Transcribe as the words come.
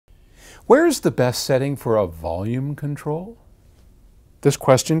Where's the best setting for a volume control? This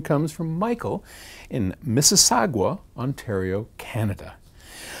question comes from Michael in Mississauga, Ontario, Canada.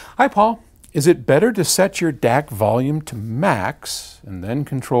 Hi, Paul. Is it better to set your DAC volume to max and then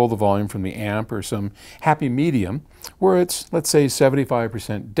control the volume from the amp or some happy medium where it's, let's say,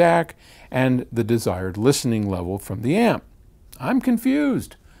 75% DAC and the desired listening level from the amp? I'm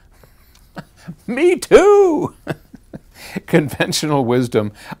confused. Me too! Conventional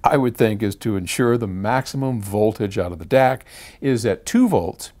wisdom, I would think, is to ensure the maximum voltage out of the DAC is at 2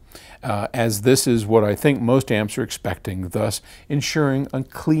 volts, as this is what I think most amps are expecting, thus ensuring a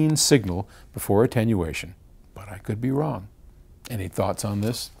clean signal before attenuation. But I could be wrong. Any thoughts on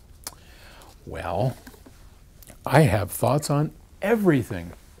this? Well, I have thoughts on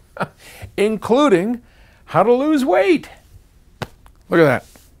everything, including how to lose weight. Look at that.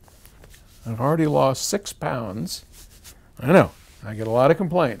 I've already lost 6 pounds. I know, I get a lot of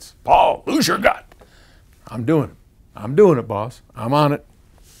complaints. Paul, lose your gut. I'm doing it. I'm doing it, boss. I'm on it.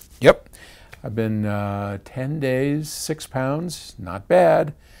 Yep. I've been 10 days, 6 pounds. Not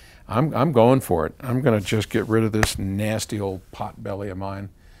bad. I'm going for it. I'm going to just get rid of this nasty old pot belly of mine.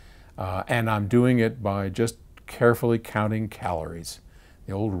 And I'm doing it by just carefully counting calories.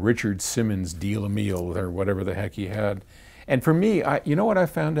 The old Richard Simmons deal a meal or whatever the heck he had. And for me, you know what I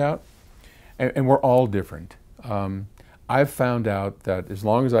found out? And we're all different. I've found out that as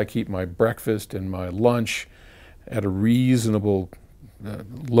long as I keep my breakfast and my lunch at a reasonable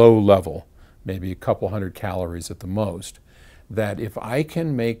low level, maybe a couple hundred calories at the most, that if I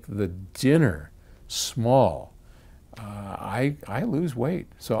can make the dinner small, I lose weight.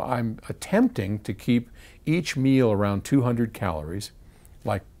 So I'm attempting to keep each meal around 200 calories.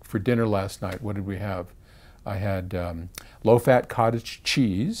 Like for dinner last night, what did we have? I had low-fat cottage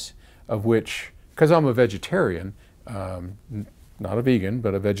cheese, of which, because I'm a vegetarian, not a vegan,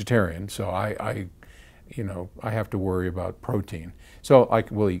 but a vegetarian, so I have to worry about protein. So I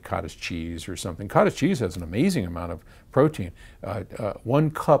will eat cottage cheese or something. Cottage cheese has an amazing amount of protein.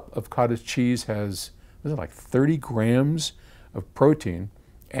 1 cup of cottage cheese has, was it like 30 grams of protein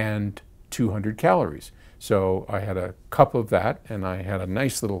and 200 calories. So I had a cup of that, and I had a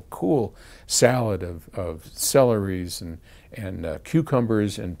nice little cool salad of celeries and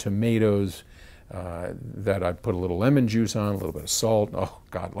cucumbers and tomatoes that I put a little lemon juice on, a little bit of salt. Oh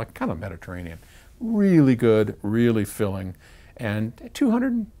God, like kind of Mediterranean. Really good, really filling, and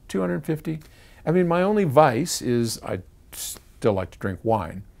 200, 250. I mean, my only vice is I still like to drink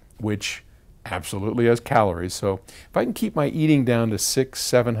wine, which absolutely has calories. So if I can keep my eating down to 600,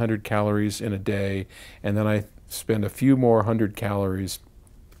 700 calories in a day, and then I spend a few more 100 calories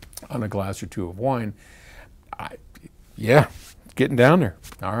on a glass or 2 of wine, yeah, getting down there.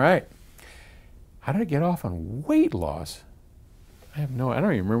 All right. How did I get off on weight loss? I don't even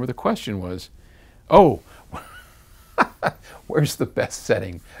remember what the question was. Oh, where's the best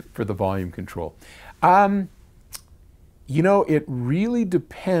setting for the volume control? You know, it really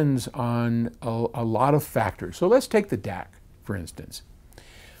depends on a lot of factors. So let's take the DAC, for instance.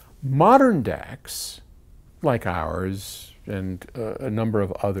 Modern DACs, like ours and a number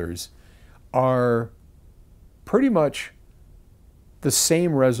of others, are pretty much the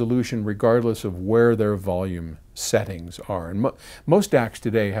same resolution regardless of where their volume settings are. And most DACs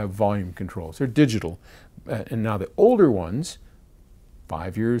today have volume controls. They're digital. And now the older ones,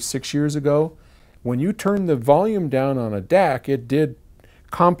 5 years, 6 years ago, when you turned the volume down on a DAC, it did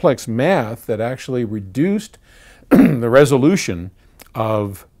complex math that actually reduced the resolution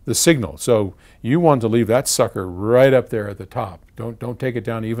of the signal. So you want to leave that sucker right up there at the top. Don't take it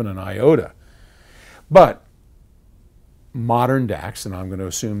down even an iota. But modern DACs, and I'm going to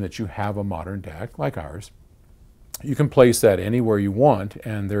assume that you have a modern DAC like ours, you can place that anywhere you want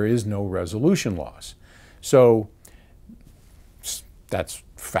and there is no resolution loss. So that's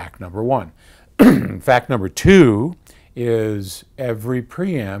fact number 1. Fact number 2 is every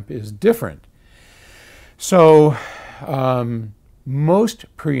preamp is different. So most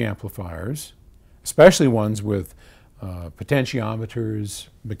preamplifiers, especially ones with potentiometers,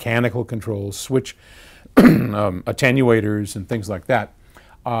 mechanical controls, switch attenuators and things like that,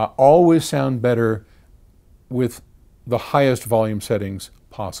 always sound better with the highest volume settings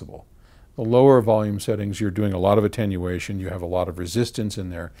possible. The lower volume settings, you're doing a lot of attenuation, you have a lot of resistance in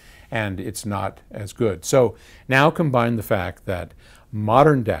there, and it's not as good. So now combine the fact that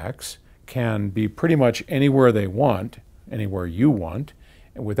modern DACs can be pretty much anywhere they want, anywhere you want,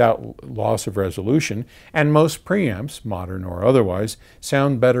 without loss of resolution, and most preamps, modern or otherwise,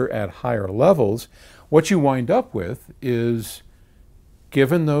 sound better at higher levels. What you wind up with is,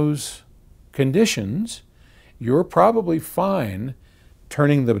 given those conditions, you're probably fine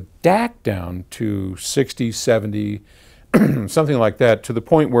turning the DAC down to 60, 70, something like that, to the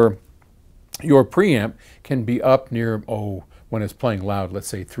point where your preamp can be up near, oh, when it's playing loud, let's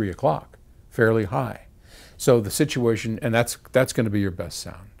say 3 o'clock, fairly high. So the situation, and that's going to be your best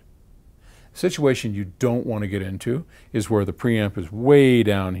sound. The situation you don't want to get into is where the preamp is way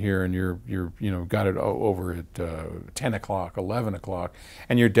down here and you're got it over at 10 o'clock, 11 o'clock,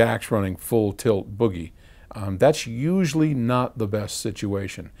 and your DAC's running full tilt boogie. That's usually not the best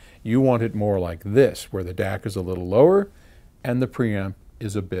situation. You want it more like this, where the DAC is a little lower and the preamp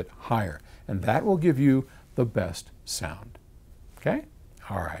is a bit higher. And that will give you the best sound. Okay?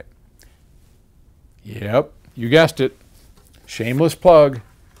 All right. Yep, you guessed it. Shameless plug.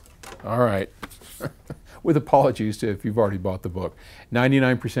 All right. With apologies to if you've already bought the book.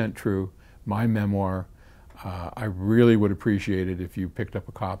 99% True, my memoir. I really would appreciate it if you picked up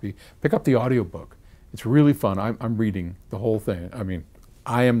a copy. Pick up the audiobook. It's really fun. I'm reading the whole thing. I mean,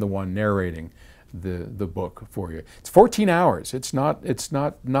 I am the one narrating the book for you. It's 14 hours. It's not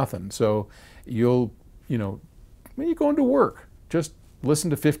nothing. So you'll, when you go into work, just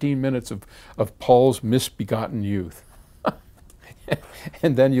listen to 15 minutes of Paul's misbegotten youth.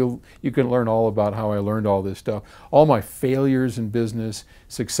 And then you can learn all about how I learned all this stuff. All my failures in business,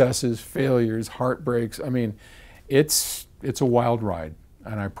 successes, failures, heartbreaks. I mean, it's a wild ride,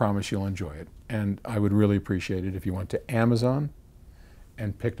 and I promise you'll enjoy it. And I would really appreciate it if you went to Amazon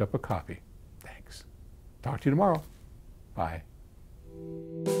and picked up a copy. Thanks. Talk to you tomorrow. Bye.